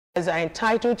are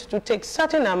entitled to take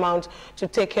certain amount to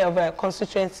take care of a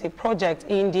constituency project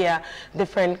in their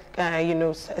different,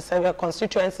 several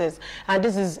constituencies. And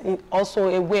this is also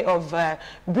a way of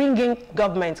bringing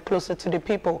government closer to the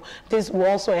people. This will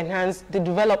also enhance the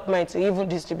development, even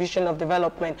distribution of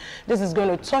development. This is going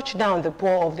to touch down the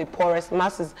poor of the poorest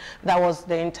masses. That was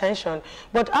the intention.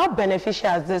 But how beneficial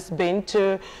has this been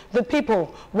to the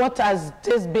people? What has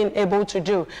this been able to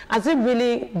do? Has it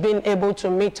really been able to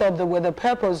meet up with the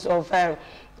purpose of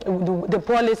the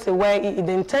policy, where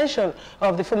the intention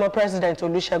of the former president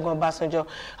Olusegun Obasanjo?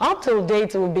 Up till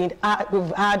date,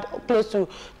 we've had close to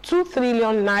 2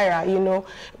 trillion naira,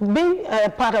 being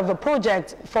part of a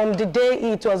project from the day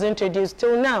it was introduced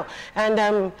till now.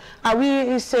 And are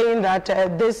we saying that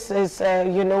this is,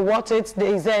 what is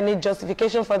there any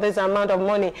justification for this amount of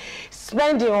money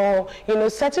spending, or,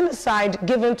 setting aside,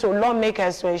 given to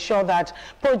lawmakers to ensure that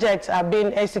projects are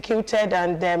being executed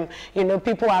and,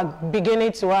 people are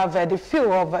beginning to have the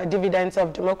feel of dividends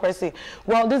of democracy?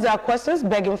 Well, these are questions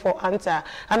begging for answer.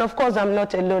 And of course, I'm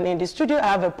not alone in the studio. I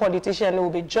have a politician who will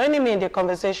be joining me in the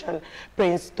conversation,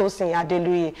 Prince TOSIN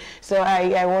ADELUYI. So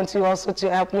I want you also to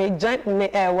help me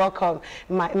welcome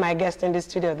my guest in the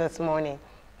studio this morning.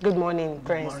 Good morning,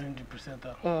 Prince. Good morning, the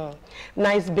presenter.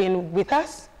 Nice being with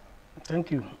us. Thank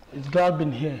you. It's glad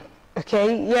being here.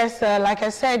 Okay, yes, like I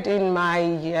said in my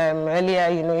earlier,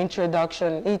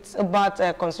 introduction, it's about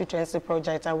a constituency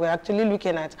project, and we're actually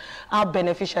looking at how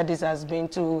beneficial this has been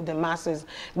to the masses.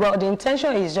 Well, the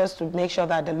intention is just to make sure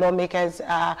that the lawmakers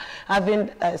are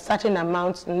having a certain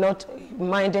amount, not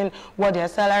minding what their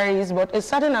salary is, but a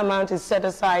certain amount is set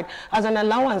aside as an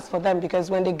allowance for them, because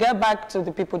when they get back to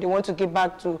the people, they want to give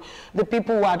back to the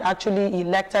people who had actually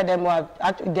elected them, or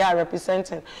they are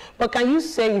representing. But can you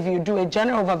say, if you do a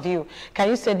general overview, can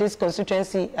you say this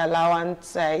constituency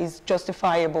allowance is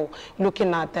justifiable,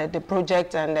 looking at the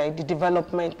project and the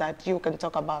development that you can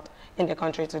talk about in the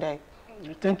country today?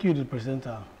 Thank you, the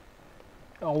presenter.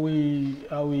 I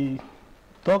will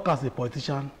talk as a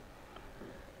politician.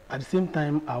 At the same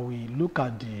time, I will look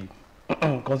at the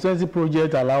constituency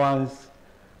project allowance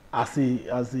as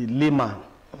a layman.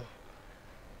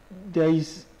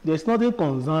 There's nothing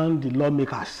concern the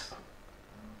lawmakers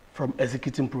from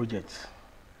executing projects.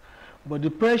 But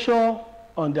the pressure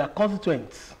on their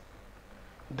constituents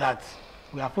that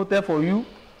we have voted for you,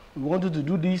 we want you to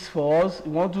do this for us,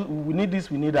 we need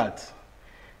this, we need that,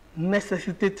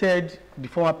 necessitated the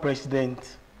former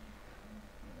president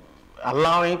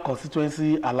allowing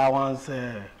constituency allowance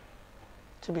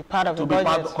to be part of the budget.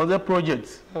 Part of the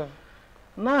projects.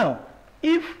 Now,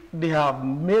 if they have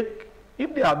made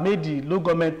the local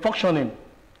government functioning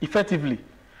effectively,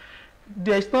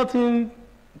 there is nothing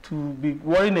to be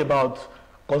worrying about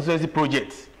constituency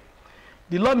projects.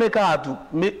 The lawmaker had to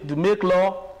make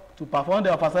law, to perform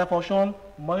the oversight function,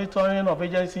 monitoring of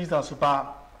agencies and supervision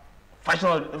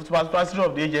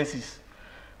of the agencies.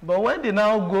 But when they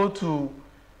now go to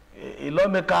a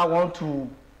lawmaker want to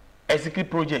execute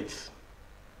projects,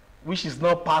 which is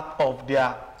not part of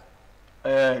their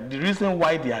the reason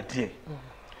why they are there,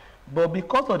 but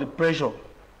because of the pressure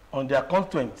on their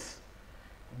constituents,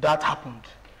 that happened.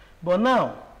 But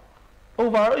now,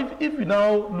 overall, if you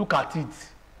now look at it,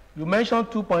 you mentioned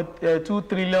 2.2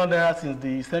 trillion naira since the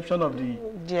inception of the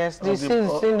this is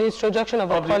in the introduction of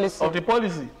the policy. Of the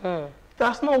policy. It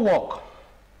does not work.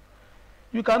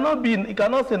 You cannot say in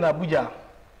Abuja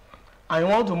and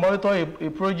you want to monitor a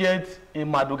project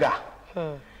in Maduga.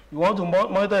 You want to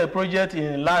monitor a project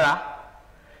in Lara.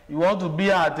 You want to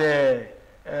be at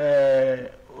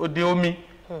Odeomi.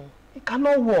 It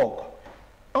cannot work.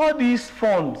 All these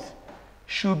funds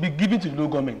should be given to the local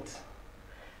government.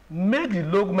 Make the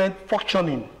local government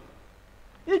functioning.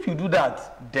 If you do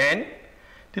that, then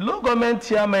the local government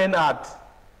chairmen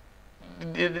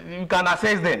you can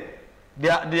assess them.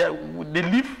 They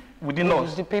live within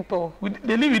us. The people.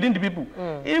 They live within the people.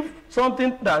 If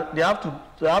something that they have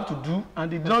to do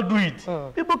and they do not do it,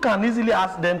 people can easily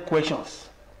ask them questions.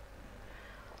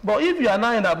 But if you are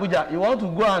now in Abuja, you want to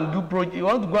go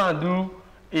and do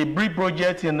a brick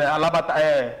project in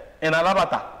Alabata,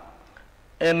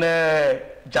 in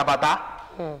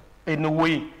Jabata, in a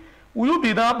way, will you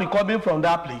be now coming from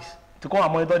that place to come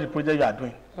and monitor the project you are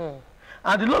doing?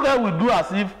 And the local will do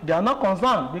as if they are not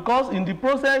concerned, because in the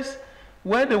process,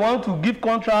 when they want to give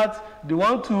contracts, they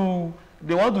want to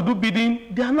do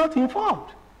bidding, they are not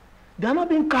involved. They are not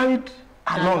being carried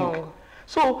along.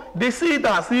 So they see it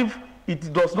as if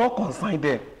it does not concern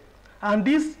them. And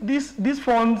these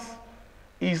funds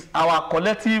is our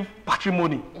collective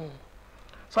patrimony.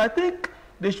 So I think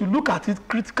they should look at it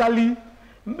critically.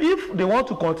 If they want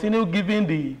to continue giving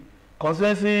the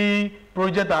constituency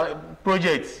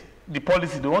projects, the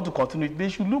policy, they want to continue it, they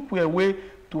should look for a way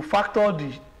to factor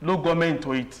the local government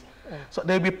into it. So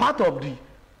they'll be part of the,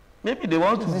 maybe they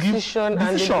want to give decision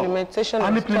and implementation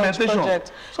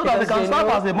project, so that they can serve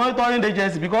as a monitoring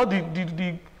agency, because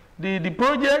the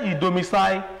project is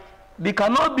domiciled. They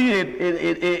cannot be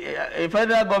a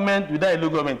federal government without a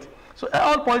local government. So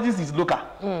all politics is local.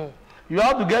 You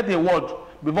have to get a ward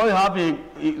before you have a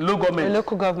local government. A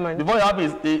local government. Before you have a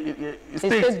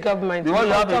state government. Before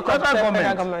you have a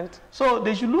federal government. So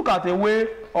they should look at a way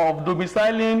of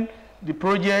domiciling the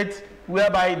project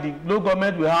whereby the local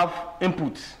government will have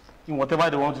input in whatever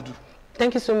they want to do.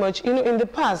 Thank you so much. You know, in the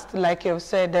past, like you've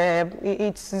said,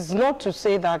 it is not to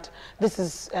say that this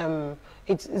is,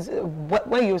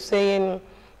 when you're saying,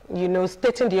 you know,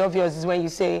 stating the obvious is when you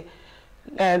say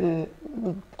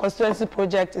constituency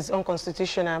project is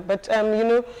unconstitutional. But, you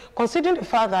know, considering the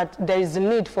fact that there is a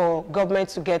need for government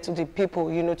to get to the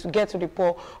people, you know, to get to the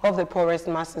poor of the poorest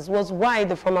masses, was why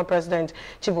the former president,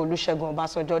 Chief Olusegun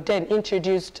Obasanjo, then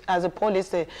introduced as a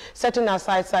policy setting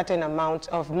aside certain amount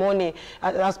of money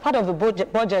as part of the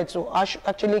budget to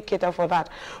actually cater for that.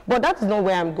 But that's not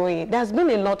where I'm going. There's been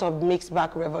a lot of mixed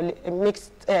bag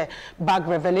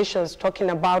revelations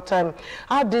talking about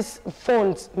how these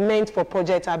funds meant for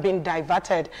projects are being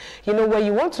diverted. You know, where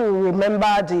you want to remember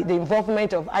the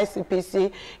involvement of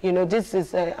ICPC, you know, this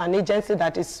is an agency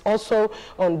that is also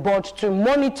on board to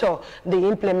monitor the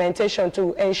implementation,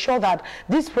 to ensure that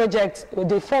these projects,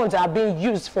 the funds are being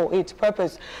used for its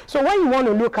purpose. So when you want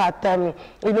to look at,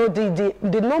 you know,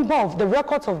 the number of the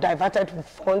records of diverted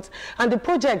funds and the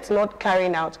projects not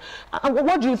carrying out,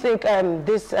 what do you think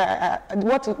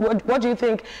what do you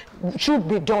think should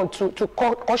be done to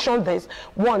caution this?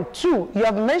 One, two, you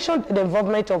have mentioned the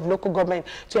involvement of local government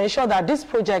to ensure that these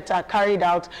projects are carried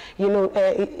out, you know,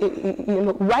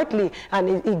 rightly,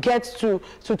 and it gets to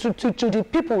the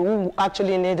people who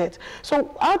actually need it.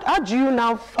 So how do you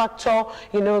now factor,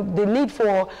 you know, the need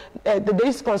for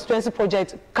this constituency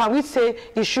project? Can we say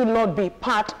it should not be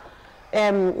part?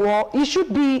 Or it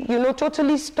should be, you know,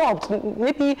 totally stopped?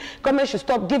 Maybe government should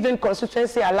stop giving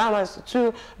constituency allowance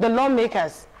to the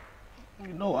lawmakers.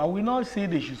 No, I will not say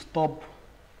they should stop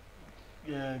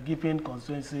giving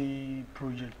constituency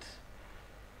projects.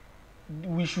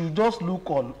 We should just look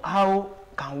on how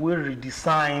can we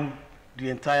redesign the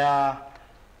entire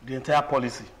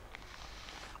policy.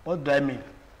 What do I mean?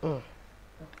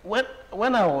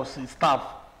 When I was a staff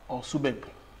of SUBEB,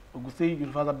 Ogun State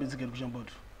Universal Basic Education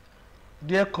Board,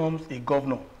 there comes a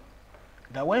governor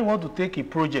that when you want to take a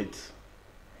project,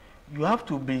 you have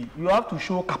to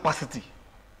show capacity.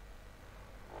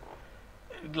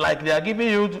 Like they are giving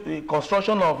you the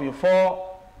construction of a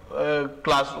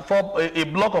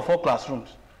block of 4 classrooms.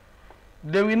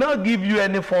 They will not give you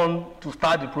any fund to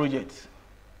start the project.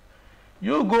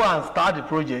 You go and start the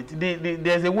project.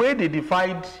 There's a way they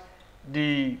divide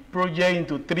the project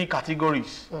into 3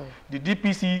 categories. The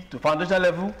DPC to foundation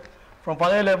level, from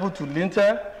foundation level to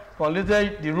lintel, from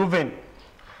lintel the roofing.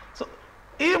 So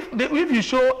if you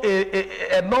show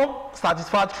a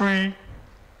non-satisfactory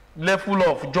level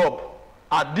of job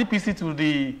at DPC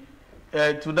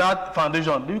to that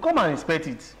foundation, they will come and inspect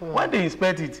it. When they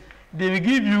inspect it, they will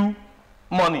give you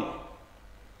money,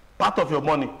 part of your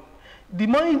money. The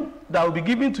money that will be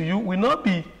given to you will not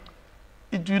be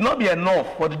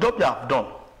enough for the job you have done.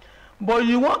 But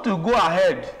you want to go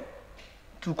ahead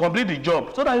to complete the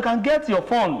job so that you can get your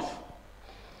funds.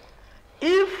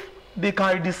 If they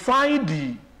can decide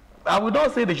I will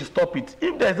not say they should stop it.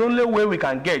 If there's only way we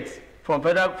can get from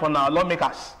our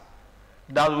lawmakers,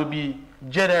 that will be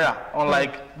general.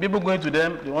 Unlike people going to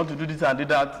them, they want to do this and do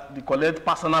that, they collect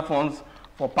personal funds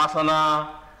for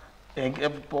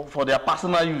their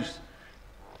personal use.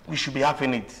 We should be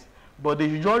having it. But they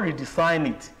should just redesign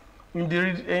it.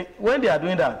 When they are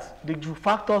doing that, they should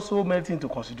factor so many things into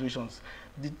considerations.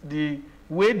 The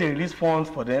way they release funds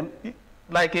for them,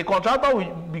 like a contractor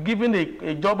will be given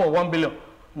a job of 1 billion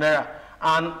naira,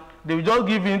 and they will just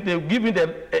give them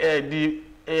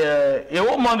a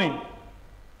whole money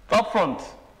up front,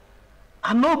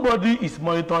 and nobody is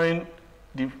monitoring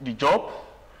the job.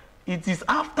 It is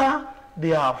after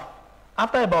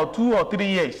about 2 or 3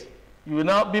 years, you will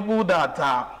now, people that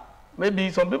are,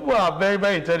 maybe some people are very,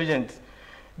 very intelligent.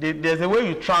 There's a way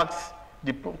you track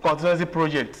the constituency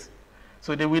projects.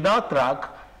 So they will now track,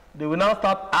 they will now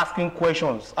start asking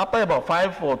questions. After about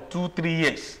 5 or 2, 3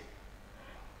 years,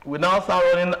 we now start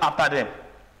running after them,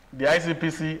 the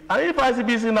ICPC. And if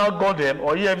ICPC now got them,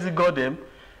 or EFC got them,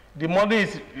 the money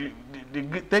is they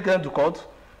take them to court.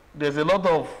 There's a lot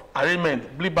of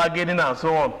arraignment, plea bargaining, and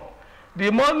so on.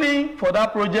 the money for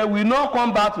that project will not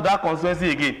come back to that constituency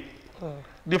again.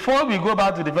 The fund will go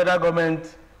back to the federal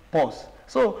government purse.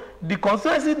 So the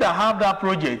constituency that have that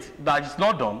project that is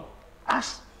not done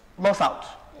has lost out.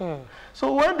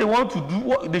 So when they want to do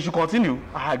what they should continue,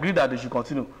 I agree that they should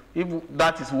continue. If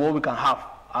that is what we can have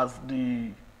as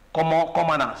the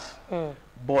commoners,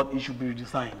 but it should be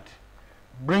redesigned.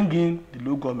 Bring in the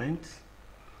local government,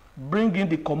 bring in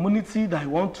the community that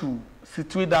want to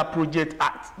situate that project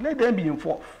at. Let them be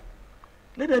involved.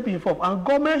 Let them be involved. And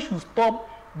government should stop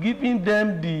giving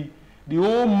them the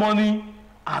whole money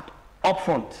at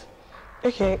upfront.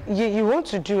 Okay, you want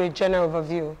to do a general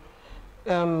overview.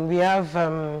 We have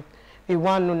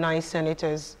 109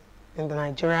 senators in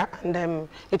Nigeria, and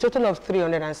a total of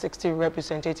 360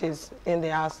 representatives in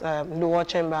the House, lower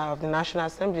chamber of the National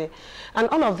Assembly. And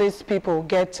all of these people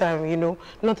get, you know,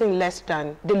 nothing less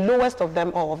than, the lowest of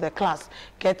them all of the class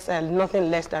gets nothing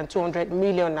less than 200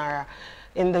 million naira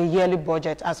in the yearly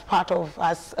budget as part of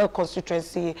a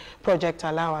constituency project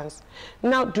allowance.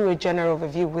 Now do a general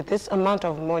overview. With this amount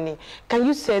of money, can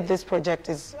you say this project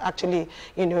is actually,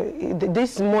 you know,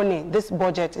 this money, this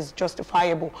budget is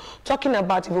justifiable? Talking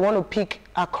about, if you want to pick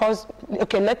across,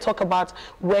 okay, let's talk about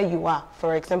where you are.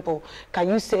 For example, can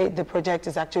you say the project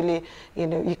is actually, you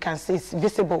know, you can see it's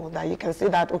visible, that you can see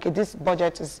that, okay, this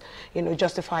budget is, you know,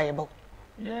 justifiable?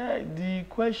 Yeah, the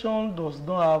question does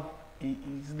not have,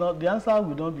 it's not, the answer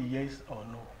will not be yes or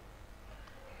no.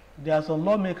 There are some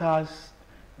lawmakers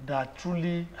that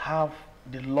truly have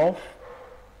the love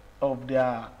of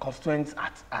their constituents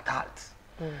at heart.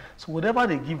 So whatever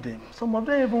they give them, some of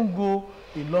them even go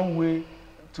a long way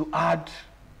to add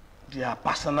their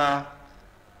personal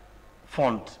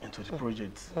fund into the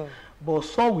project. But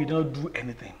some will not do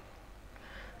anything.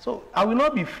 So I will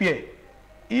not be fair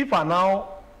if I now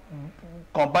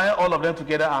combine all of them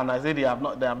together and I say they have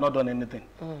not done anything.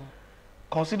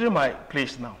 Consider my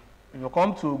place now. If you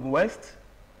come to Ogun West,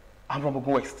 I'm from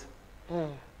Ogun West.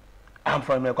 I'm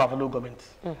from Ekwafa local government.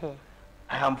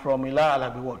 I am from Ila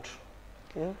Alabi ward.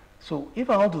 So if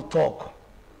I want to talk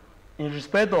in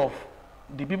respect of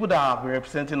the people that have been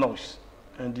representing us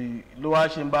in the lower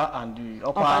chamber and the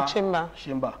upper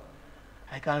chamber,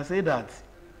 I can say that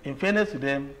in fairness to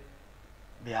them,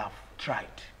 they have tried.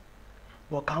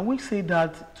 But can we say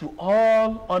that to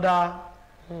all other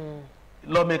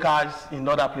lawmakers in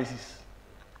other places?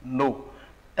 No.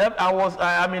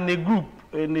 I'm in a group,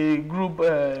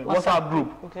 WhatsApp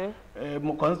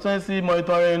group, constituency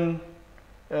monitoring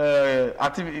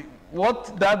activity.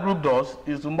 What that group does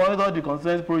is to monitor the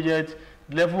constituency project,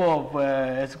 level of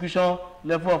execution,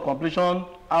 level of completion,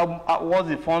 what's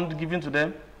the fund given to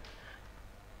them.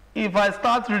 If I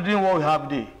start reading what we have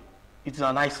there, it is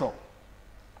an eyesore.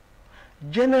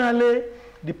 Generally,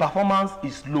 the performance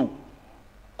is low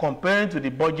compared to the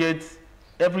budget,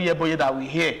 every year budget that we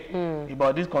hear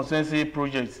about these constituency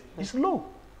projects. It's low.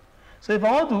 So if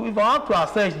I want to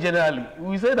assess generally,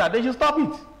 we say that they should stop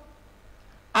it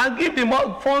and give the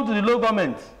fund to the local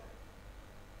government.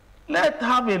 Let's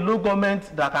have a local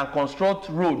government that can construct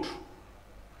road.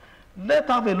 Let's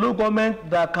have a local government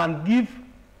that can give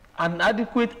an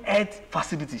adequate health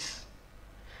facilities.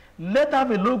 Let's have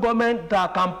a local government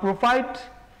that can provide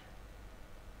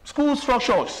school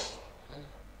structures.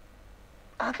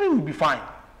 I think we'll be fine.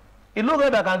 A local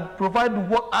government that can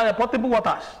provide potable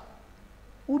waters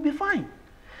will be fine.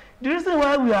 The reason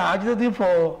why we are agitating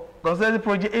for constituency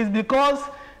project is because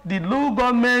the local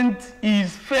government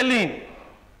is failing.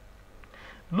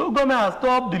 Local government has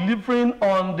stopped delivering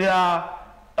on their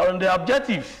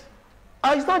objectives.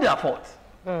 And it's not their fault.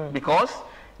 Because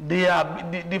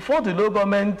the fault of the local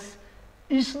government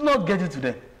is not getting to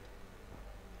them.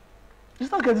 It's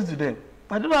not getting to them.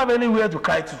 I don't have anywhere to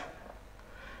cry to.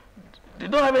 They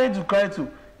don't have anything to cry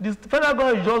to. The federal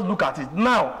government just look at it.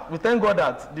 Now, we thank God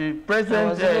that the president... I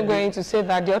was even going to say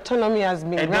that the autonomy has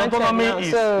been granted. The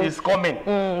autonomy is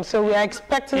coming. So we are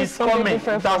expecting something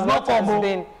different from what has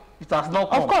been... It has not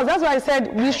come. Of course, that's why I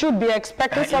said we should be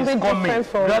expecting something different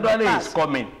from gradually it's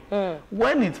coming.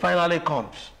 When it finally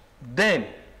comes, then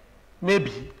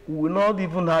maybe we will not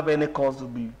even have any cause to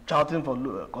be shouting for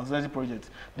constituency projects.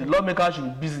 The lawmakers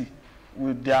should be busy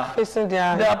with their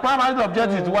primary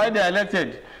objectives. Why they are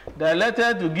elected? They are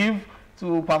elected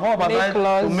to perform,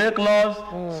 to make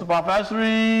laws,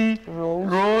 supervisory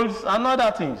roles, and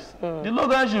other things. The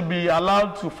local should be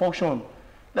allowed to function.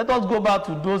 Let us go back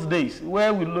to those days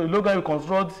where we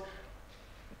construct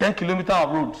 10 kilometers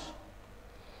of roads.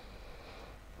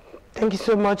 Thank you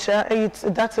so much.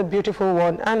 That's a beautiful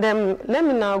one. And let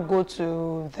me now go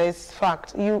to this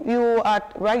fact. You had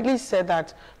rightly said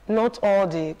that not all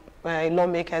the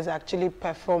lawmakers actually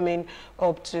performing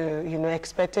up to, you know,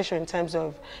 expectation in terms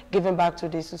of giving back to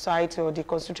the society or the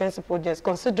constituency projects,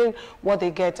 considering what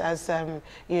they get as,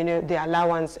 you know, the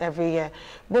allowance every year.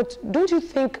 But don't you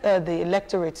think the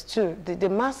electorate too, the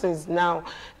masses now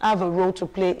have a role to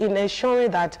play in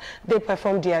ensuring that they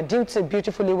perform their duty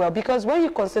beautifully well? Because when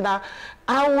you consider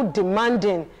how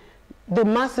demanding the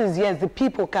masses, yes, the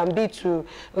people can be to,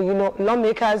 you know,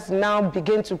 lawmakers now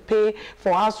begin to pay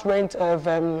for house rent of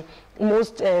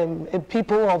most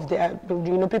people of their,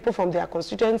 you know, people from their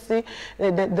constituency.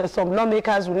 Some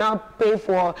lawmakers will now pay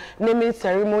for naming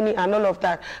ceremony and all of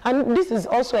that. And this is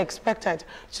also expected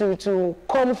to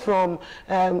come from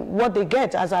what they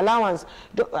get as allowance.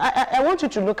 I want you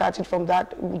to look at it from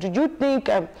that. Do you think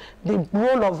the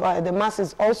role of the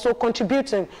masses also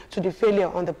contributing to the failure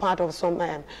on the part of some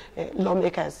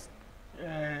lawmakers?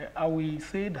 I will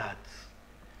say that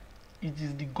it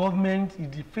is the government,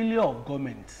 it's the failure of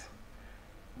government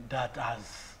that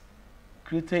has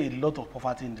created a lot of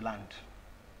poverty in the land.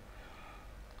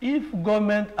 If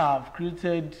government have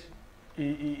created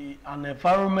an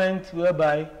environment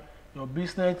whereby your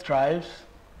business thrives,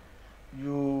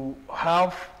 you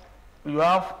have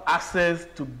access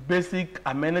to basic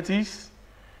amenities,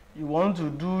 you want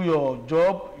to do your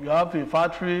job, you have a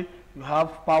factory, you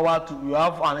have power to, you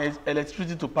have an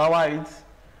electricity to power it,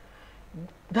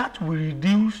 that will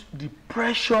reduce the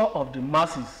pressure of the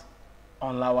masses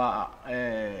on our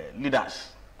leaders.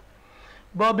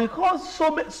 But because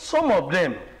some of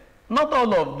them, not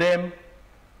all of them,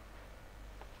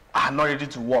 are not ready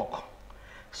to work.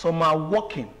 Some are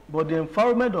working, but the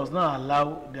environment does not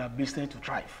allow their business to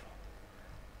thrive.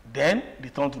 Then they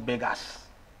turn to beggars.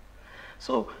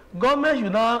 So government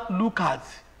should now look at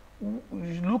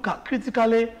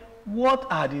critically what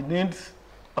are the needs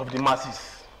of the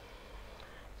masses.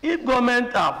 If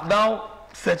government have now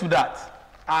settled that,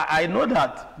 I know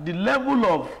that the level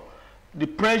of the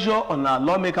pressure on our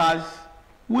lawmakers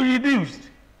will reduce.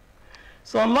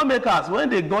 Some lawmakers, when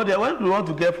they go there, when they want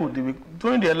to get food,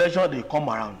 during the election, they come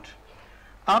around.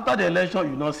 After the election,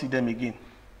 you not see them again.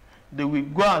 They will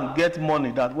go and get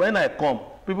money that when I come,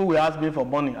 people will ask me for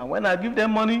money. And when I give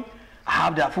them money, I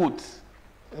have their food.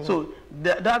 So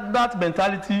that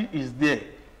mentality is there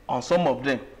on some of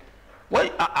them. Well,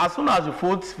 as soon as you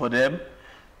vote for them,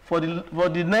 for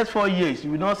the next 4 years,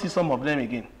 you will not see some of them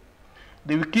again.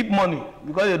 They will keep money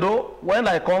because they know when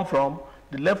I come from,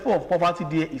 the level of poverty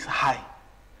there is high.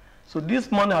 So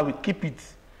this money, I will keep it.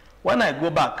 When I go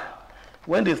back,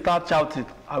 when they start shouting,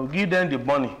 I will give them the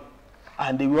money,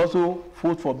 and they will also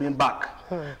vote for being back.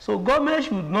 So government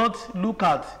should not look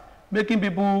at making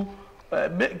people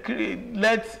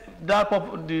let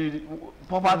the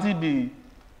poverty be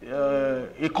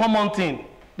a common thing.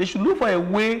 They should look for a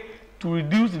way to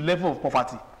reduce the level of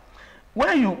poverty.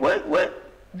 When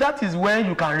that is when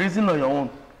you can reason on your own.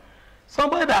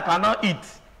 Somebody that cannot eat,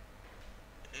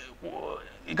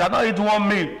 he cannot eat one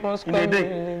meal in a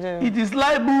day. It is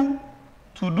liable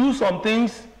to do some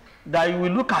things that you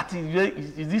will look at it.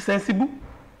 Is this sensible?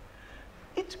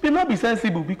 It may not be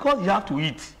sensible because you have to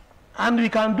eat. And you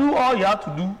can do all you have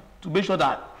to do to make sure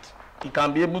that you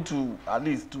can be able to, at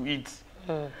least, to eat.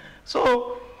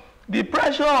 So, the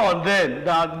pressure on them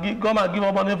that come and give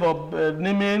up money for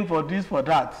naming, for this, for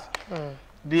that,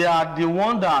 they are the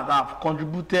ones that have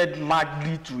contributed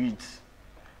largely to it.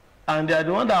 And they are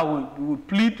the ones that will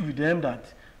plead with them that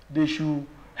they should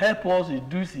help us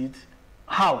reduce it.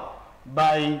 How?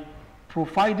 By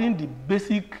providing the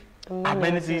basic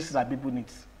amenities that people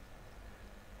need.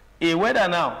 A weather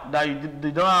now that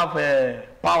they don't have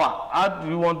power, how do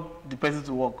you want the person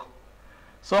to work?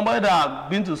 Somebody that has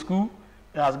been to school,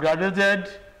 has graduated,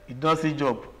 he does see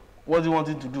job. What do you want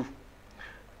him to do?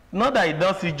 Not that he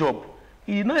does see job.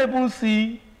 He not even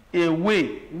see a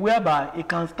way whereby he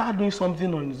can start doing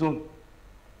something on his own.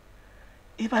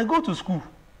 If I go to school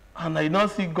and I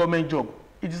don't see government job,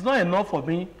 it is not enough for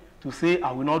me to say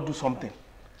I will not do something.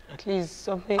 At least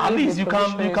something. At least you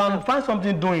can find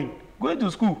something doing. Going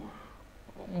to school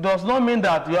does not mean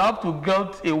that you have to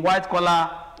get a white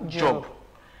collar job.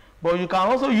 But you can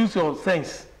also use your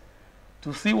sense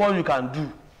to see what you can do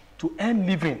to earn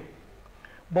living.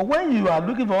 But when you are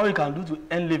looking for what you can do to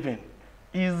earn living,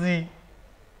 is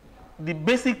the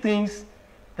basic things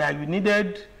that you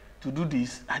needed to do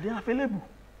this, are they available?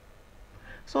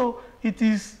 So it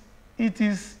is you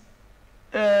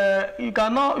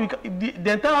cannot,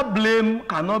 the entire blame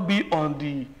cannot be on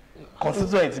the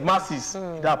constituents, masses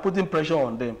that are putting pressure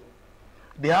on them.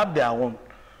 They have their own.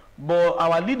 But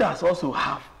our leaders also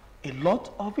have a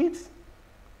lot of it,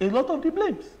 a lot of the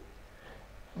blames.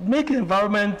 Make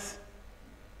environment,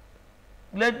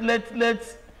 let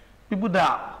people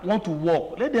that want to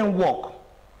work, let them work.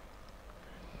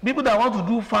 People that want to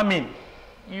do farming,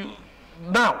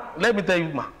 now, let me tell you,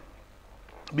 ma,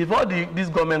 before this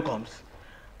government comes,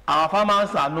 our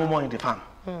farmers are no more in the farm.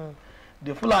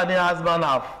 The Fulani husband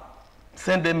have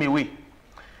sent them away.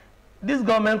 This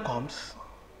government comes,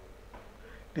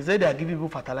 they say they are giving people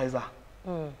fertilizer.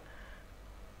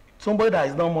 Somebody that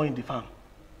is no more in the farm,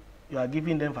 you are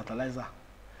giving them fertilizer.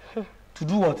 To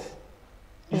do what?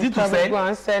 Is it to sell? Go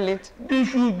and sell it. They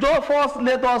should just first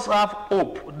let us have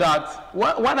hope that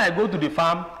when I go to the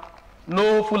farm,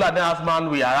 no Fulani husband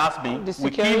will harass me, will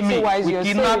kill me, will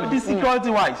kidnap me,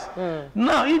 security-wise.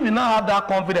 Now, if you now have that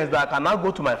confidence that I can now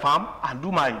go to my farm and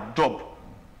do my job,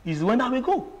 is when I will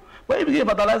go. But if you give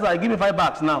fertilizer, I give me 5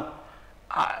 bags now.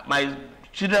 My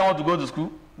children want to go to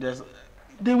school,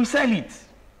 they will sell it.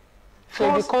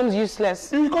 So it becomes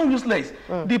useless. It becomes useless.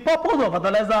 The purpose of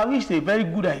fertilizer, which is a very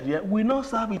good idea, will not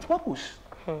serve its purpose.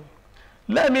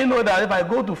 Let me know that if I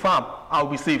go to farm, I'll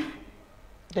be safe.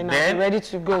 Then I'm ready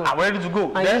to go. I'm ready to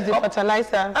go. I use the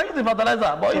fertilizer. I use the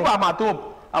fertilizer. But if I'm at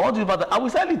home, I want to use fertilizer, I will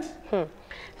sell it.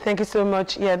 Thank you so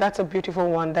much. Yeah, that's a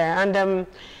beautiful one there. And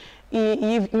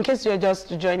in case you're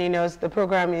just joining us, the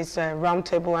program is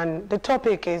Roundtable, and the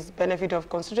topic is benefit of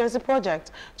constituency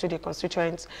project to the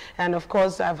constituents. And of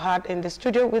course, I've had in the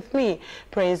studio with me,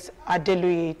 Prince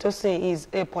ADELUYI. TOSIN is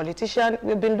a politician.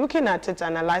 We've been looking at it,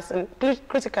 analyzing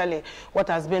critically what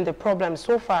has been the problem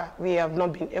so far. We have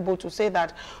not been able to say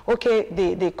that, okay,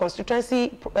 the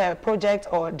constituency project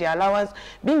or the allowance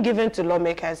being given to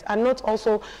lawmakers are not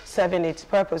also serving its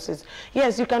purposes.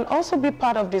 Yes, you can also be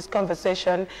part of this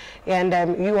conversation. And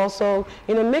you also,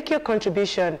 make your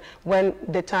contribution when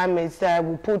the time is there.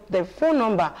 We'll put the phone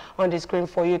number on the screen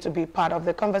for you to be part of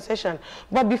the conversation.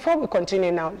 But before we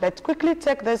continue now, let's quickly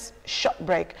take this short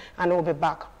break and we'll be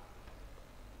back.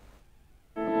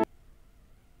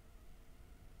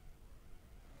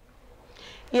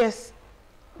 Yes,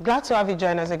 glad to have you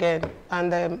join us again.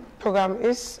 And the program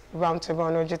is Roundtable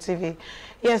on OJ TV.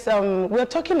 Yes, we're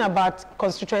talking about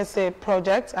constituency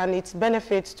projects and its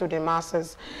benefits to the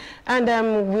masses. And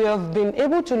we have been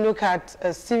able to look at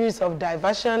a series of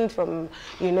diversion from,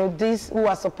 these who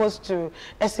are supposed to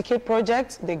execute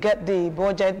projects. They get the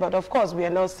budget, but of course, we are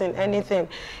not seeing anything.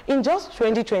 In just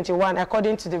 2021,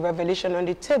 according to the revelation on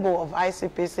the table of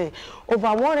ICPC,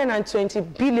 over 120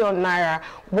 billion naira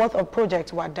worth of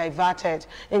projects were diverted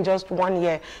in just 1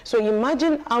 year. So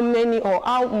imagine how many or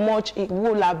how much it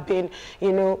would have been,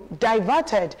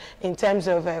 diverted in terms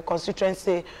of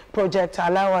constituency project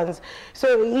allowance.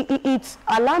 So it's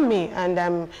alarming,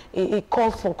 and it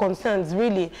calls for concerns,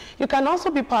 really. You can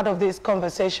also be part of this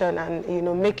conversation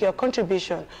and, make your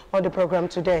contribution on the program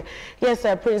today. Yes,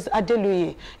 Prince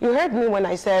ADELUYI, you heard me when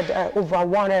I said over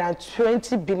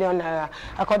 120 billion naira,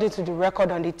 according to the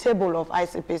record on the table of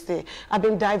ICPC, have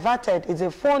been diverted. It's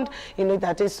a fund,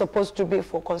 that is supposed to be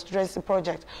for constituency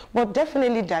projects, but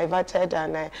definitely diverted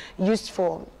and used for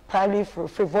probably for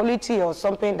frivolity or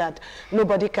something that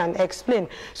nobody can explain.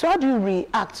 So how do you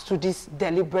react to this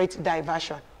deliberate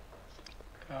diversion?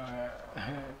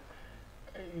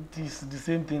 It is the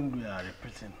same thing we are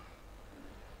repeating.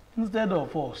 Instead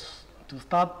of us to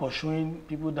start pursuing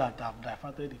people that have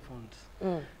diverted the funds,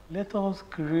 let us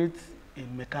create a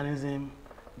mechanism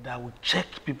that will check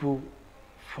people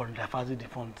for diverting the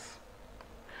funds.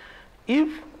 If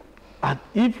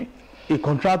a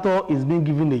contractor is being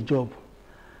given a job,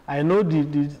 I know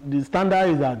the standard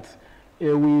is that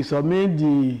we submit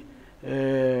you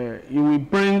will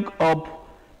bring up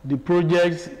the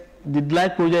projects, the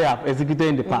like project you have executed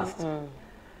in the past.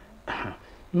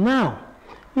 Now,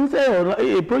 instead of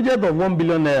a project of 1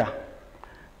 billion naira,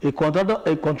 a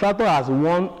contractor has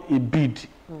won a bid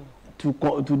to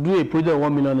do a project of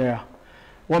 1 million naira,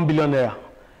 1 billion naira.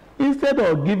 Instead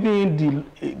of giving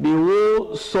the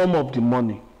whole sum of the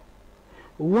money,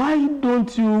 why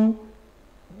don't you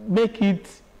make it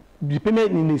the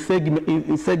payment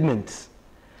in segments?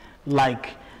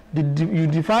 Like you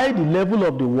divide the level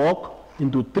of the work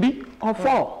into 3 or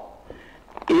 4.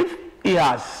 If he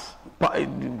has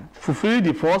fulfilled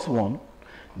the first one,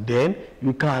 then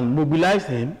you can mobilize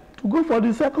him to go for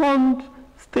the second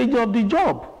stage of the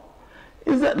job.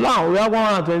 Instead, now we have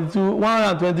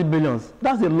 120 billions.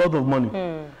 That's a lot of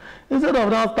money. Instead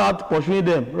of now start pursuing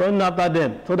them, running after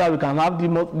them, so that we can have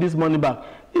this money back.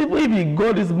 If we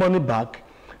got this money back,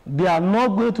 they are not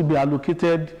going to be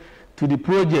allocated to the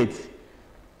projects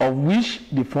of which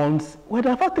the funds were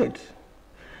diverted.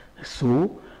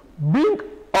 So, bring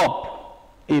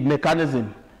up a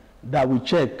mechanism that will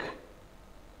check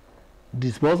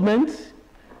disbursements,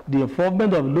 the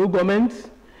involvement of local government,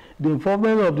 the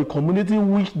involvement of the community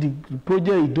in which the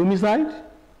project is domiciled.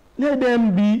 Let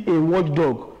them be a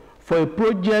watchdog for a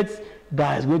project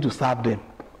that is going to serve them.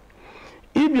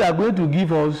 If you are going to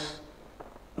give us,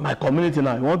 my community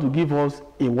now, you want to give us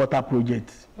a water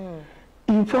project,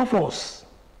 inform us,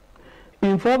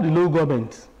 inform the local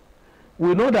government.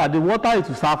 We know that the water is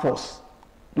to serve us,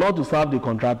 not to serve the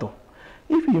contractor.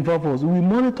 If you inform us, we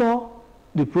monitor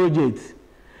the project.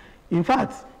 In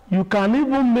fact, you can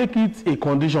even make it a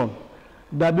condition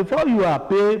that before you are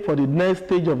paid for the next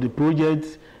stage of the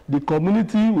project, the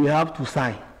community will have to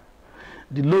sign.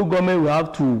 The local government will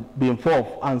have to be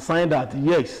involved and sign that,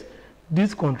 yes,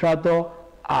 this contractor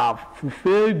has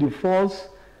fulfilled the first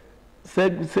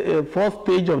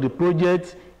stage of the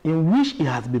project in which it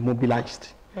has been mobilized.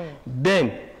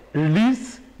 Then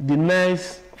release the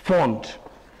next fund.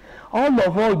 All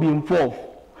of us will be involved.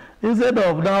 Instead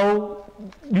of now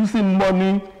using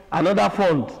money, another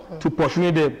fund to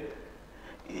pursue them,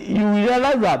 you will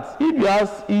realize that if you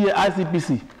ask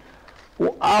ICPC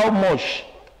how much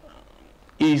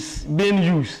is being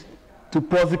used to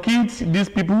prosecute these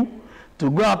people, to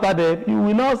go after them, you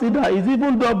will now see that it's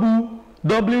even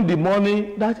doubling the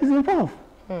money that is involved.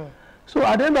 So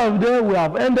at the end of the day, we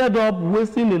have ended up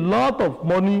wasting a lot of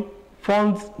money,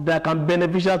 funds that can be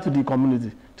beneficial to the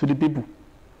community, to the people.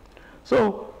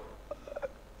 So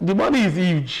the money is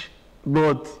huge,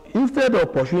 but instead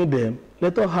of pursuing them,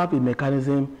 let us have a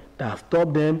mechanism that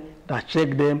stop them, that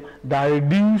check them, that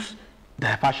reduce the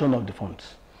diversion of the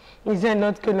funds. Is there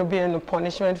not going to be any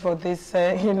punishment for this,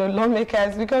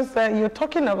 lawmakers? Because you're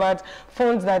talking about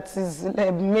funds that is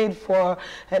made for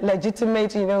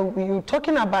legitimate, you're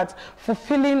talking about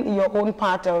fulfilling your own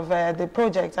part of the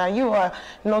project, and you are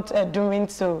not doing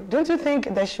so. Don't you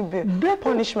think there should be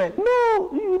punishment?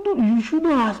 No, you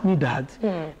shouldn't ask me that.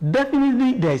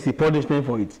 Definitely there is a punishment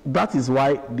for it. That is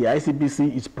why the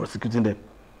ICPC is prosecuting them.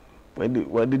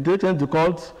 When they take them to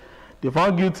court, they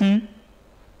found guilty,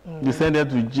 they send them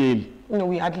to jail. No,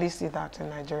 we hardly see that in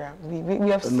Nigeria. We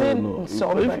have seen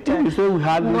some. If you say we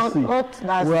hardly see,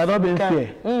 we are not being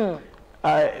fair.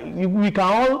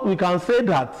 We can say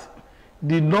that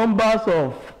the numbers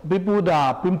of people that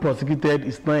are being prosecuted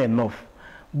is not enough,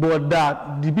 but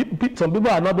that some people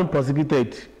are not being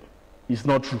prosecuted is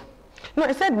not true. No,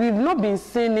 I said we've not been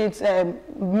seeing it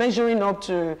measuring up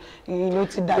to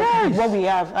to that, yes, what we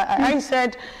have. I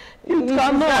said. It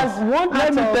cannot.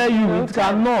 Let me tell you, it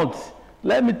cannot.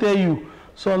 Let me tell you,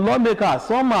 some lawmakers,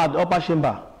 some at upper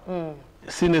chamber,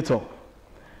 senator,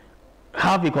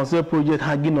 have a constituent project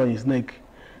hanging on his neck.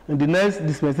 In the next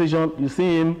dispensation, you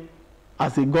see him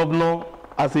as a governor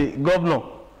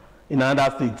in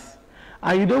another state.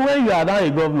 And when you are now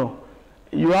a governor,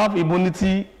 you have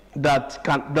immunity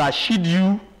that shield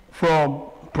you from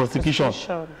prosecution.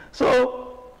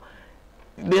 So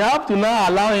they have to now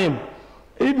allow him.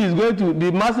 If he's going to,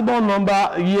 the maximum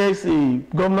number years a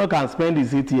governor can spend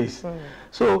is 8 years.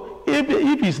 So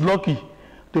if he's lucky,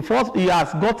 he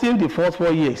has gotten the first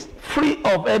 4 years free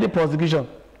of any prosecution.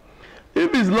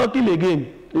 If he's lucky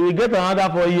again, he will get another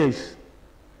 4 years,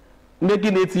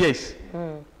 making 8 years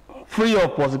free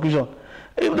of prosecution.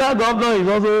 If that governor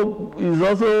is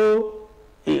also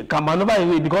can maneuver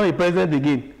away, become a president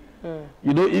again.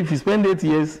 If he spend 8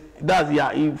 years,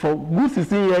 for good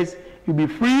 16 years. You'll be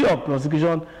free of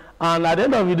prosecution, and at the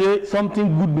end of the day,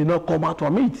 something good may not come out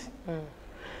from it.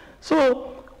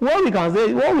 So what we can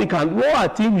say, what I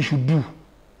think we should do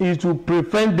is to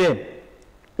prevent them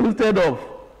instead of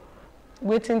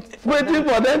waiting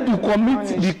for them to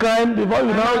commit the crime before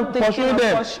you now pursue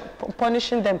them.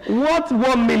 Punishing them. What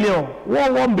 1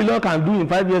 billion can do in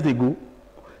 5 years ago,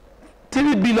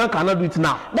 3 billion cannot do it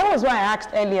now. That was why I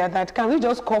asked earlier that can we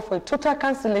just call for a total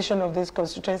cancellation of this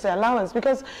constituency allowance,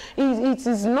 because it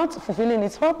is not fulfilling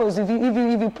its purpose. If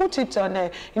you put it on a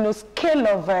scale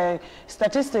of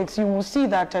statistics, you will see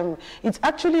that it's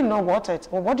actually not worth it.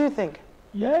 Or what do you think?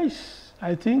 Yes,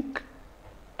 I think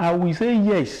I will say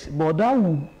yes, but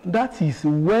that is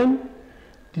when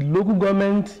the local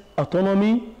government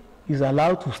autonomy is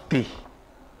allowed to stay,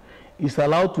 is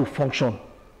allowed to function.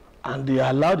 And they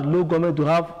allow the local government to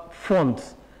have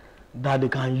funds that they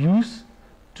can use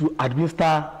to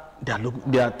administer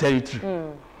their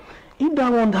territory. If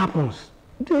that one happens,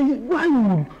 why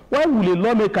would a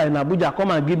lawmaker in Abuja come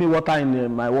and give me water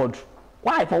in my ward?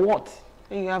 Why? For what?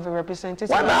 You have a representative.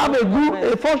 Why not have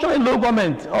a functioning local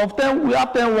government of 10? We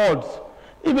have 10 wards.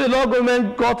 If a local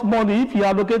government got money, if you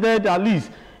allocated at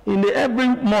least every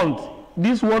month,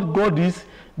 this ward got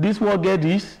this ward get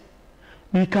this,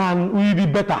 we will be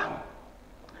better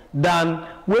than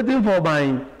waiting for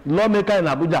my lawmaker in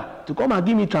Abuja to come and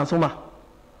give me transformer.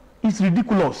 It's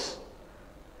ridiculous.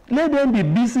 Let them be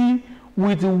busy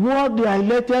with what they are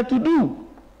elected to do.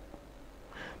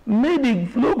 Make the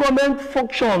local government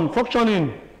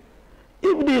functioning.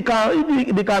 If they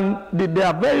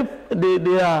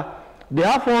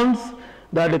have funds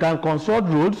that they can construct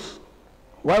roads,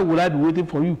 why would I be waiting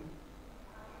for you?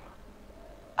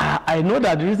 I know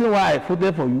that the reason why I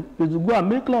voted for you is to go and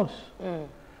make laws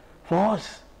for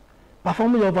us,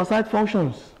 performing oversight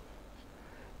functions,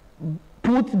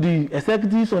 put the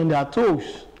executives on their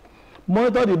toes,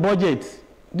 monitor the budget.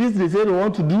 This they say they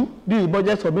want to do, this is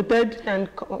budget submitted. And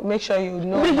make sure you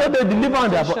know. Make sure they deliver on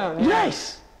their budget.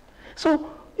 Yes. So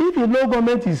if your local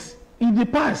government is in the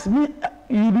past,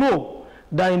 you know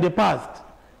that in the past,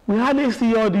 we hardly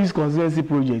see all these constituency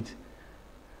projects.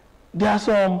 There are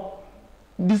some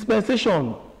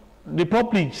dispensation, the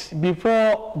public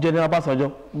before General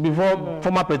Basajo, before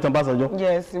former President Basajo.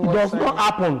 Yes, it does not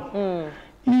happen.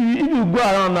 If you go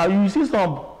around now, you see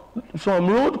some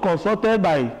road constructed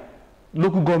by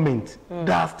local government that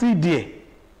are still there,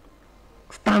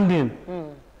 standing.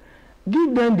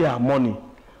 Give them their money.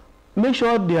 Make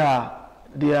sure they are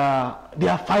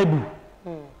fiable.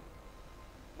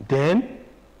 Then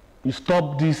you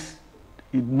stop this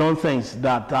nonsense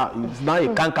that is now a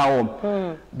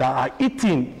cankerworm that are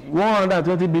eating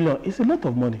 120 billion. It's a lot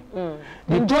of money.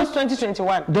 Just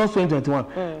 2021. Just 2021.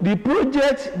 The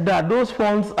project that those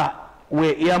funds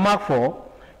were earmarked for,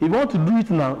 if you want to do it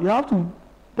now, you have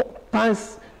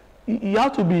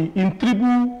to be in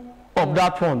triple of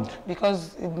that fund.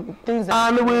 Because things are...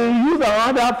 And we use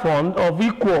another fund of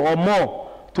equal or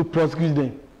more to prosecute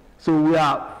them. So we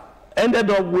are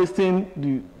ended up wasting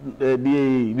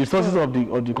the resources of the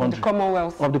country. The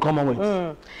Commonwealth. Of the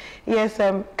Commonwealth. Yes,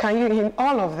 can you, in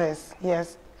all of this,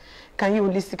 yes, can you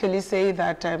holistically say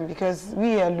that because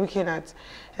we are looking at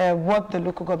what the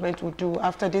local government will do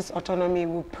after this autonomy,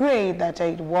 we pray that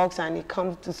it works and it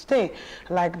comes to stay.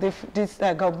 Like this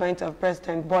government of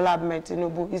President Bola Ahmed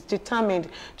Tinubu is determined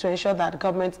to ensure that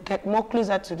governments get more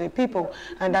closer to the people.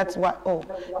 And that's why,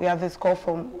 we have this call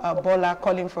from Bola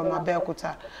calling from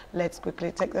Abeokuta. Let's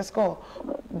quickly take this call.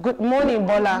 Good morning,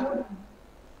 Bola.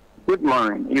 Good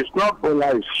morning. It's not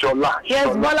Bola, it's Shola. Yes,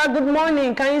 Shola. Bola, good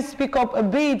morning. Can you speak up a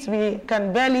bit? We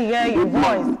can barely hear your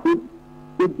voice.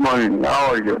 Good morning.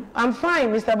 How are you? I'm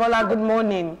fine, Mr. Bola. Good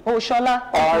morning. Oh, Shola.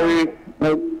 I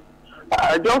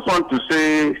just want to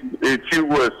say a few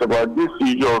words about this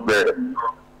issue of the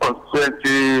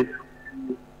constituency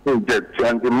project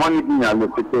and the money being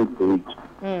allocated to it.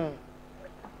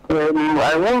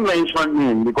 I won't mention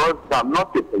him because I'm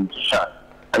not a politician.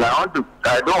 And I don't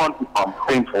want to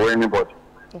complain for anybody.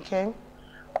 Okay.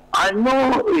 I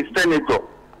know a senator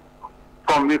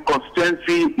from the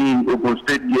constituency in Ogun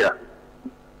State here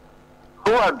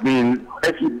who has been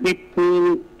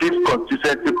executing this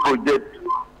constituency project.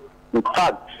 In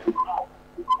fact,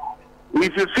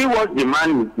 if you see what the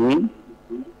man is doing,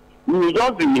 you will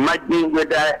just imagine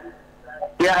whether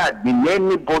there had been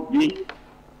anybody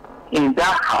in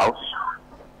that house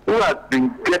who has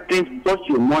been getting such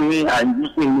a money and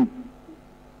using it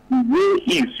the way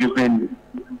he is using it.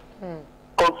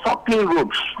 Constructing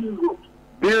roads,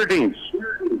 buildings,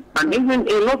 and even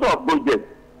a lot of budgets.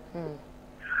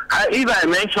 If I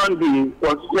mention the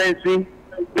constituency,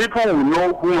 people will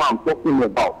know who I'm talking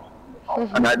about.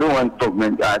 And I don't want to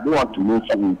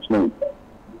mention his name.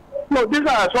 So these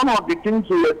are some of the things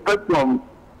we expect from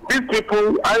these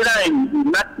people, either in the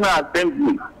National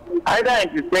Assembly, either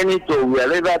in the Senate or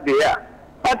wherever they are.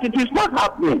 But it is not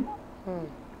happening.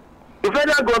 The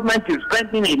federal government is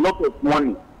spending a lot of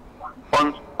money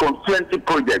on constituency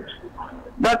projects.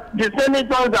 But the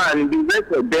senators and the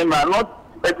rest of them are not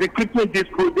executing this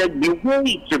project the way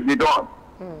it should be done.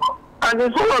 And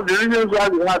it's one of the reasons why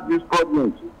we have these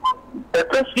problems,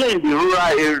 especially in the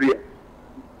rural area.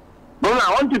 But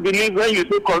I want to believe when you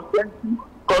say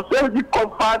constituency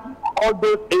covers all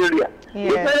those areas.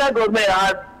 Yes. The federal government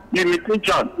has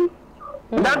limitations.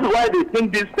 That's why they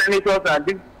think these senators and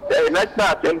these National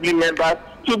Assembly members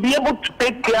should be able to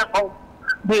take care of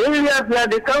the areas where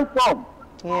they come from.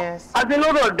 Yes. As a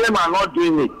lot of them are not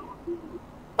doing it.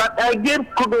 But I give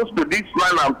kudos to this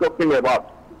man I'm talking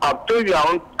about. I've told you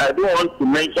I don't want to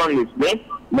mention his name,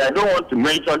 and I don't want to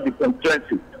mention the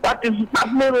constituency. That is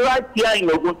happening right here in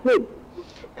Ogun State.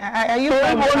 Are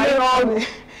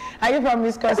you from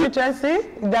his constituency?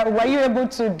 Were you able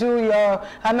to do your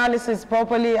analysis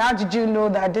properly? How did you know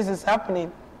that this is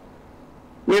happening?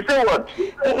 You say what?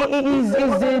 Is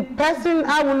the person,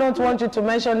 I will not want you to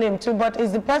mention him too, but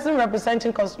is the person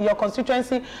representing your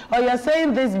constituency, or you're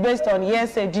saying this based on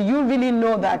hearsay? Do you really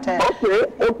know that? Okay.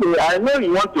 I know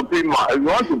you want to put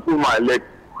my leg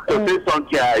to say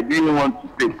something I didn't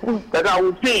want to say. But I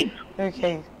will say it.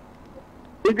 Okay.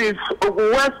 It is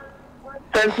Ogun West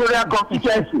Senatorial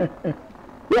Constituency.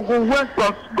 Ogun West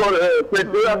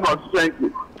Senatorial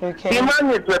Constituency. Okay. The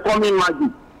man is performing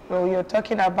magic. So you're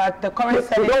talking about the current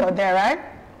senator there, right?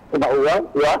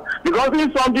 Well, because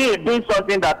if somebody is doing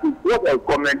something that is worth a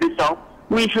commendation,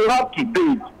 we should have to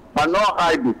do it, but not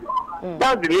hide it.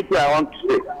 That's the little I want to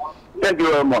say. Thank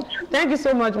you very much. Thank you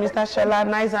so much, Mr. Shola.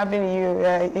 Nice having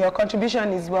you. Your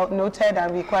contribution is well noted,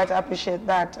 and we quite appreciate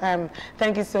that.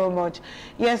 Thank you so much.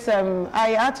 Yes,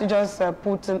 I had to just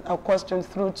put a question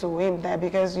through to him there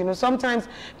because, you know, sometimes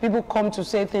people come to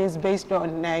say things based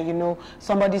on, you know,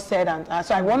 somebody said, and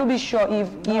so I want to be sure if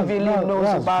he really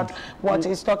knows about what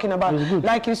he's talking about.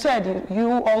 Like you said,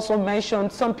 you also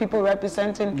mentioned some people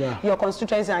representing your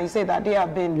constituency, and you say that they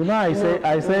have been. You know,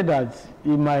 I said that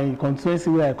in my constituency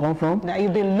where I come from. Now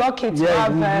you've been lucky to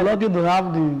have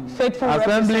the faithful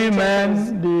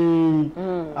assemblymen,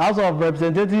 the House of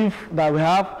Representatives that we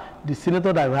have, the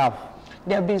senator that we have.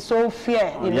 They have been so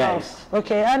fair enough. Yes.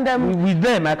 Okay, and with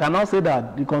them, I cannot say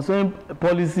that the concerned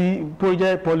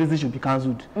project policy should be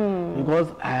cancelled because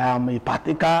I am a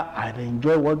partaker. I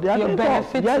enjoy what they are doing.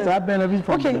 Yes, I benefit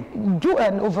from them. Okay, do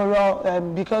an overall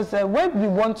because when we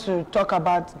want to talk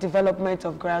about development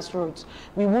of grassroots,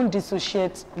 we won't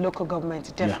dissociate local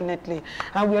government definitely,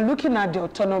 and we're looking at the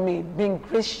autonomy being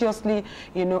graciously,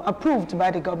 you know, approved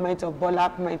by the government of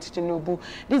Bola Ahmed Tinubu.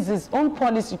 This is his own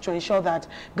policy to ensure that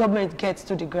government gets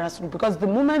to the grassroots, because the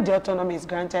moment the autonomy is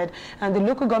granted and the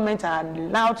local government are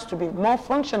allowed to be more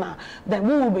functional, then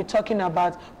we will be talking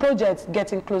about projects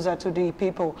getting closer to the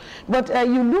people. But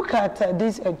you look at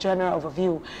this general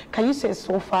overview, can you say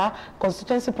so far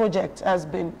constituency project has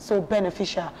been so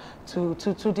beneficial to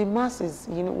the masses?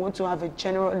 You know, want to have a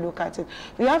general look at it.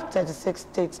 We have 36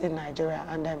 states in Nigeria,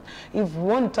 and if we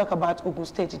want to talk about Ogun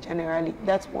State generally,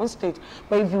 that's one state.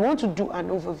 But if you want to do an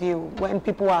overview, when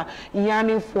people are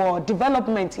yearning for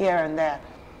development here and there,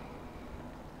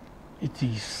 it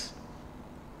is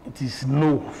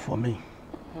no for me.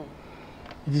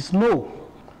 It is no,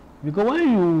 because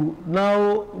when you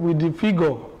now with the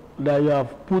figure that you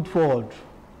have put forward,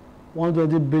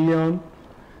 120 billion.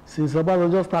 Since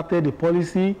Obasanjo just started the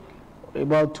policy,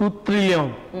 about 2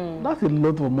 trillion. That's a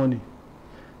lot of money.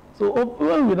 So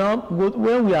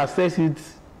when we assess it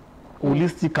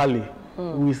holistically,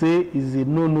 we say it's a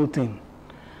no thing.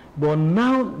 But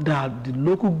now that the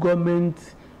local government,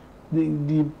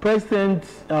 the President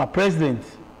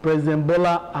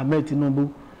Bola Ahmed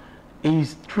Tinubu,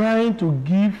 is trying to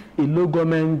give a local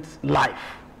government life.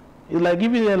 It's like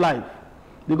giving a life,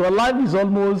 because life is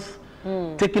almost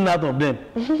taken out of them.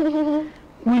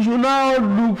 We should now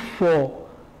look for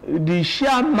the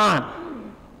chairman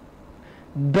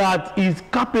that is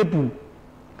capable,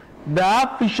 that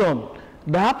have vision,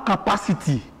 that have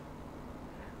capacity,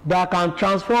 that can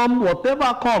transform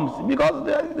whatever comes. Because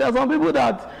there are some people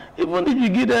that even if you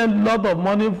give them a lot of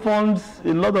money, funds,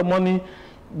 a lot of money,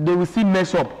 they will still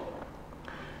mess up.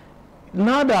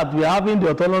 Now that we are having the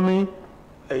autonomy,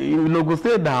 in Ogun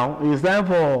State now, it's time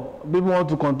for people want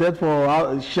to contest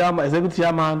for executive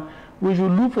chairman. We should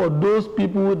look for those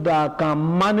people that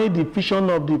can manage the vision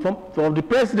of the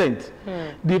president.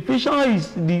 The vision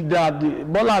is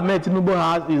that Bola Ahmed Tinubu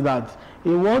has is that he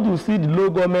wants to see the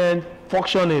local government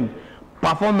functioning,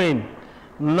 performing.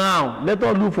 Now, let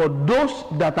us look for those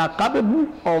that are capable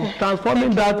of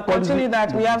transforming that policy. Continue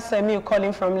that. We have Semi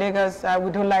calling from Lagos. We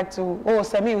don't like to...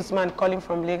 Semi Usman calling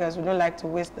from Lagos. We don't like to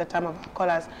waste the time of our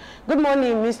callers. Good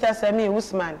morning, Mr. Semi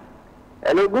Usman.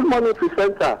 Hello, good morning,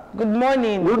 Presenter. Good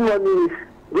morning. Good morning.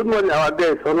 Good morning, our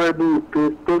guest, Honorable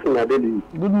TOSIN ADELUYI.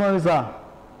 Good morning, sir.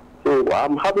 So,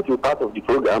 I'm happy to be part of the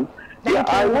program.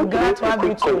 I want to make a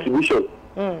quick contribution.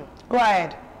 Go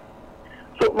ahead.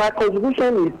 So my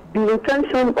contribution is the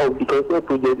intention of the Constituency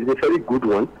project is a very good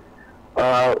one.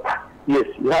 Yes,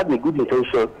 you have a good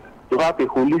intention to have a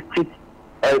holistic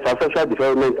infrastructure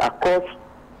development across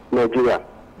Nigeria.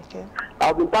 Okay.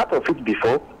 I've been part of it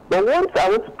before, but what I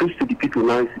want to preach to the people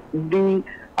now is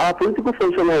our political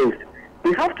functionaries,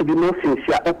 they have to be more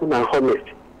sincere, open and honest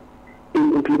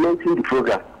in implementing the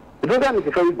program. The program is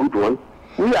a very good one.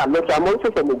 We are lucky, I'm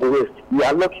also from Ogun West, we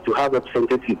are lucky to have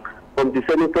representatives from the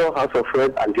Senator, House of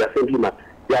Reps, and the Assemblyman.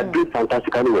 They are doing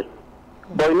fantastically well.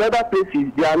 But in other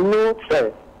places, they are not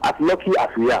as lucky as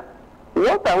we are.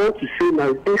 What I want to say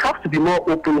now is they have to be more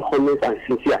open, honest, and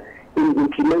sincere in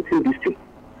implementing this thing.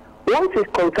 Once a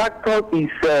contractor is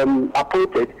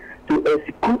appointed to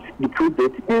execute the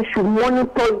project, they should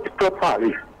monitor it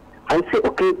properly and say,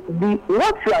 okay,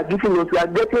 what you are giving us, we are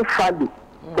getting value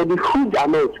for the huge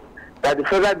amount that the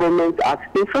federal government has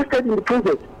invested in the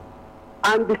project.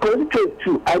 And the constituents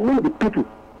too, I mean the people,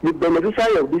 the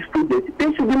beneficiary of this project,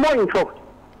 they should be more involved.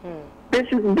 They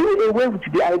should do away with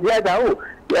the idea that,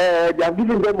 they are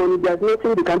giving them money, there's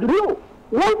nothing they can do. No.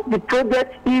 Once the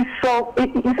project is not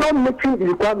meeting the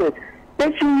requirements,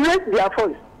 they should raise their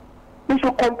voice. They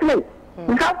should complain.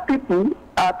 We have people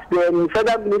at the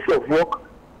Federal Ministry of Work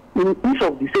in each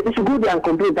of the states. They should go there and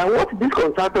complain that what this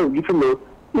contractor is giving us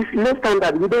is low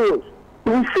standard. We don't want.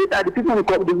 We will see that the people will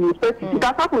come, they will respect it. It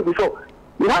has happened before.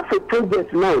 We have a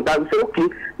project now that we say, okay,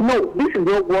 no, this is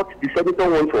not what the senator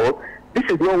wants for us. This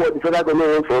is not what the federal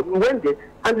government wants for us. We went there,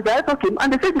 and the director came,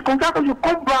 and they said the contractor should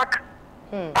come back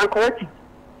and correct it.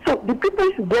 So the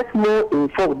people should get more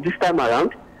involved this time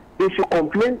around. They should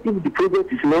complain if the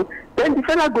project is not. Then the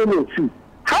federal government too.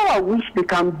 How I wish they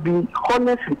can be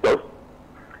honest with us,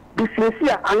 be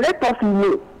sincere, and let us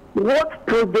know what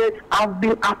projects have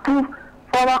been approved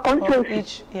for our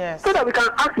constituency. Yes. So that we can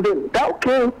ask them that,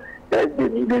 okay,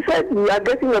 they said we are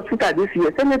getting a hospital this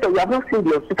year. Senator, you have not seen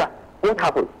the hospital. What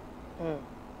happened?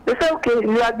 They say, okay,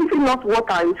 we are giving out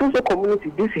water in social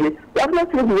community this year. We have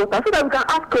not seen the water, so that we can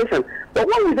ask questions. But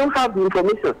when we don't have the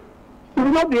information, we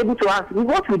will not be able to ask.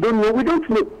 What we don't know, we don't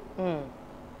know.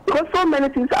 Because so many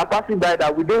things are passing by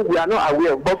that we are not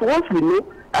aware of. But once we know,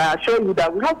 I assure you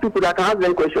that we have people that can ask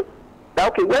them questions.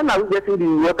 That, okay, when are we getting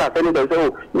the water? Senator say,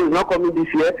 oh, no, it's not coming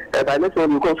this year. By next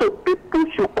one will come. So people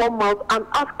should come out and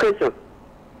ask questions.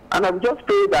 And I just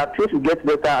pray that things will get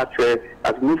better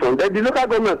as we move on. Then the local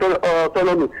government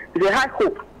autonomy is a high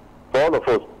hope for all of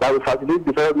us that will facilitate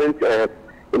development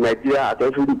in Nigeria at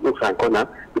every nook and corner,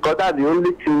 because that's the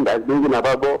only thing that's bringing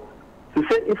about. But to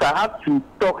say, if I have to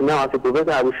talk now as a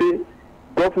professor, I will say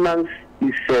governance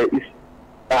is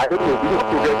I don't know, it's not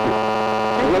progressive.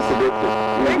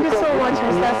 Thank you so much,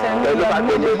 Mr. Semi. You have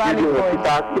made a valid point.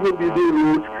 Even building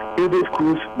roads, building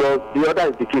schools, but the other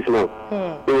is the case now.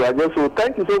 So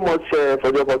thank you so much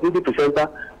for the opportunity to presenter.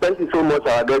 Thank you so much,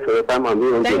 our guest, for your time.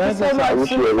 Thank you so much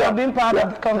for being part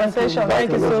of the conversation.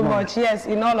 Thank you so much. Yes,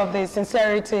 in all of the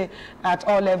sincerity at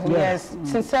all levels. Yes,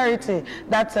 sincerity.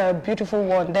 That's a beautiful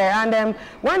one there. And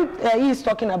when he is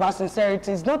talking about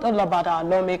sincerity, it's not all about our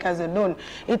lawmakers alone.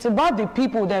 It's about the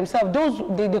people themselves,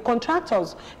 the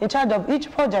contractors in charge of each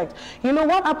project. You know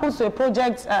what happens to a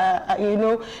project,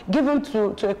 given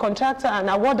to a contractor and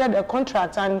awarded a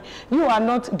contract, and you are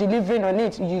not delivering on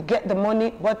it. You get the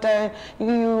money, but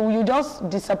you just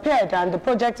disappeared and the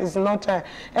project is not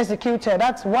executed.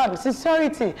 That's one.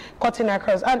 Sincerity cutting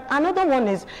across. And another one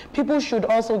is people should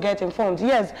also get informed.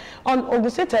 Yes, on Ogun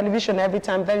State Television every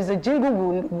time there is a jingle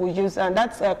we use, and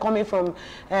that's coming from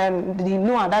the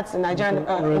NOAA, that's the Nigerian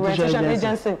Orientation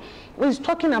Agency. It's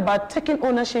talking about taking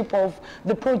ownership of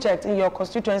the project in your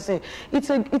constituency. It's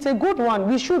a good one.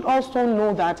 We should also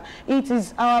know that it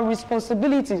is our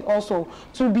responsibility also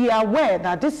to be aware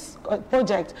that this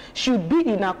project should be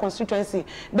in our constituency.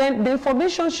 Then the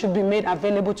information should be made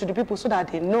available to the people so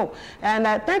that they know. And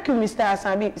thank you, Mr.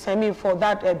 Semi, for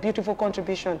that beautiful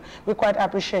contribution. We quite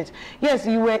appreciate. Yes,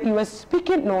 you were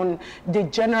speaking on the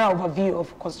general overview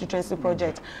of constituency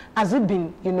project. Has it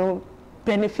been,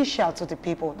 beneficial to the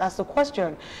people? That's the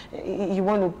question. You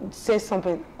want to say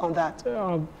something on that?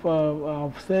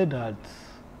 I've said that,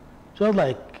 just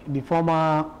like the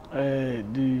former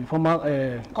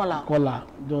caller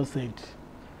just said,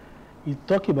 he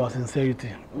talked about sincerity.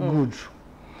 Good.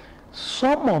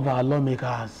 Some of our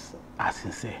lawmakers are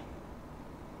sincere,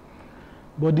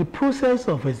 but the process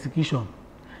of execution,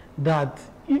 that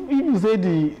if you say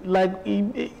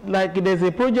like there's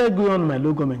a project going on in my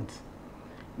local government,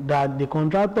 that the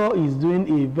contractor is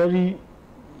doing a very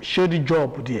shady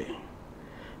job there.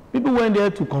 People went there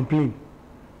to complain,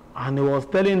 and he was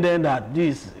telling them that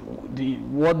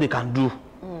what they can do.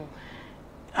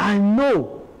 I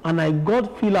know, and I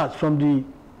got feelers from the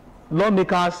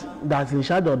lawmakers that's in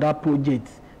charge of that project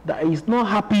that he's not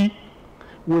happy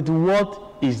with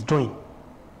what he's doing.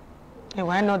 Hey,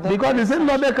 why not? Because the same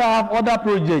lawmaker have other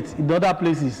projects in other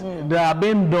places that are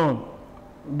being done.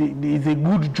 It's a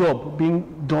good job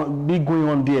being going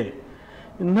on there.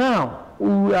 Now,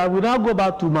 I will now go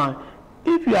back to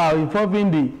if you are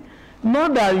involving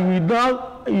not that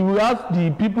you will ask the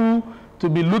people to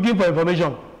be looking for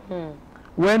information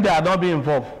when they are not being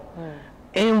involved.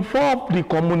 Involve the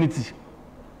community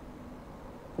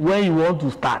when you want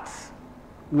to start.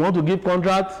 You want to give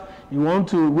contracts. You want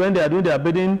to, when they are doing their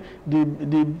bidding,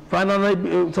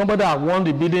 somebody has won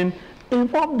the bidding.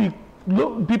 Involve the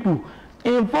people.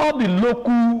 Involve the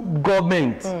local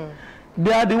government.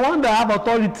 They are the ones that have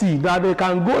authority, that they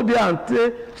can go there and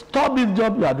say, stop this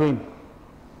job you are doing.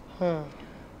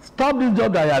 Stop this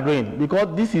job that you are doing,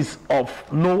 because this is of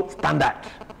no standard.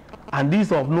 and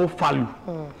this of no value.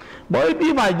 But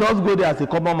if I just go there as a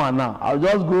common man now, I'll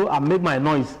just go and make my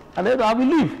noise, and then I will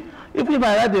leave. If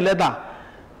I write a letter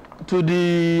to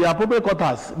the appropriate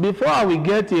quarters, before I will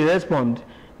get a response,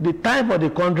 the time for the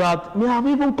contract may have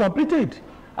even completed.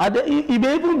 And you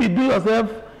may even be doing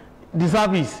yourself the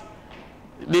service.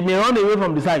 They may run away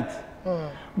from the site.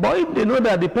 But if they know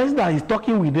that the person that is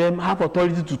talking with them have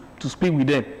authority to speak with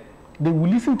them, they will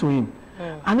listen to him.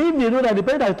 And if they know that the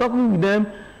person that is talking with them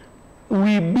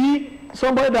will be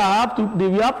somebody that they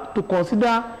will have to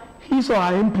consider his or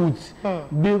her inputs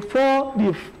before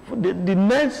the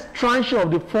next tranche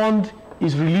of the fund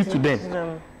is released to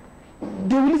them.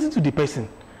 They will listen to the person,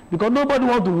 because nobody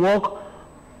wants to work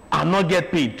and not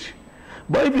get paid.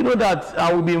 But if you know that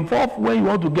I will be involved when you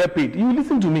want to get paid, you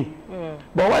listen to me.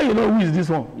 But when you know who is this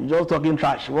one, you're just talking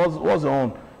trash. What's your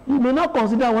own? You may not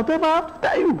consider whatever I have to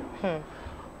tell you.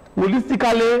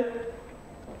 Holistically,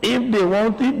 if they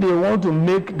want to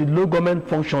make the local government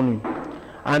functioning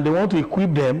and they want to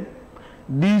equip them,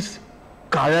 this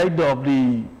character of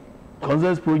the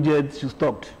Constituency project should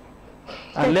stop.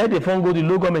 And let the fund go to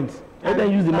local government. Let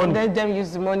them use the money. Let them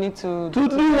use the money to do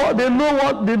what they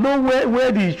know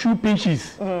where the shoe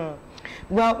pinches.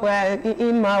 Well,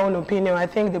 in my own opinion, I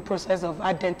think the process of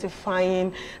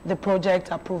identifying the project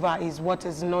approval is what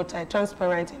is not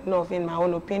transparent enough, in my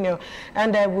own opinion.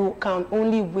 And we can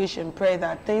only wish and pray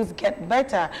that things get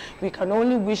better. We can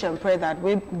only wish and pray that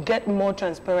we get more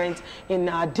transparent in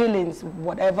our dealings.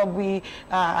 Whatever we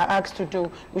are asked to do,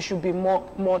 we should be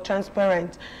more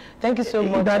transparent. Thank you so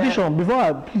much. In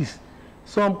addition, please,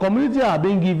 some communities are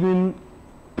being given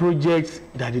projects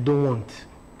that they don't want,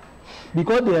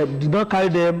 because they did not carry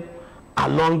them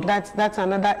along. That's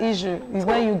another issue. Is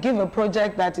when you give a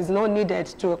project that is not needed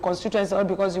to a constituency, or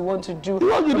because you want to do a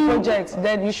project,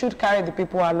 then you should carry the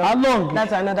people along.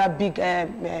 That's another big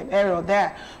error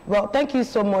there. Well, thank you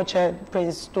so much,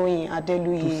 Prince TOSIN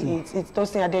ADELUYI. It's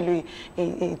TOSIN ADELUYI.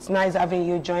 It's nice having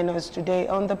you join us today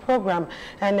on the program,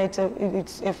 and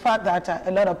it's a fact that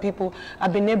a lot of people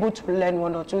have been able to learn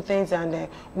one or two things, and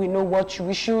we know what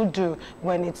we should do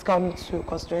when it comes to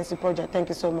constituency project. Thank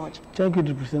you so much. Thank you,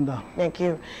 Representative. Thank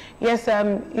you. Yes,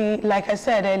 like I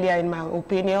said earlier, in my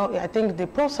opinion, I think the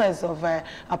process of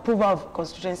approval of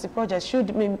constituency projects should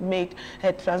be made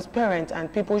transparent,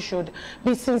 and people should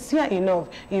be sincere enough.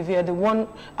 If you're the one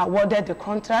awarded the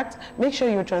contract, make sure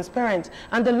you're transparent.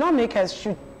 And the lawmakers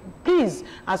should please,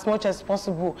 as much as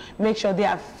possible, make sure they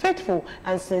are faithful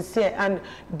and sincere, and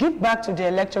give back to the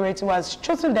electorate who has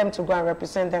chosen them to go and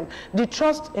represent them. The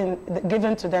trust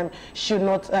given to them should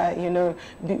not,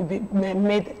 be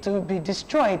made to be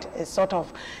destroyed, sort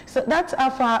of. So that's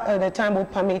how far the time will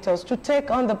permit us to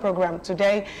take on the program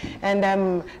today. And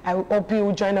I hope you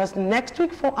will join us next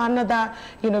week for another,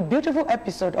 beautiful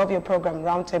episode of your program,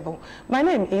 Roundtable. My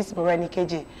name is Moreni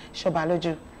Keji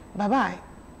Shobaloju. Bye-bye.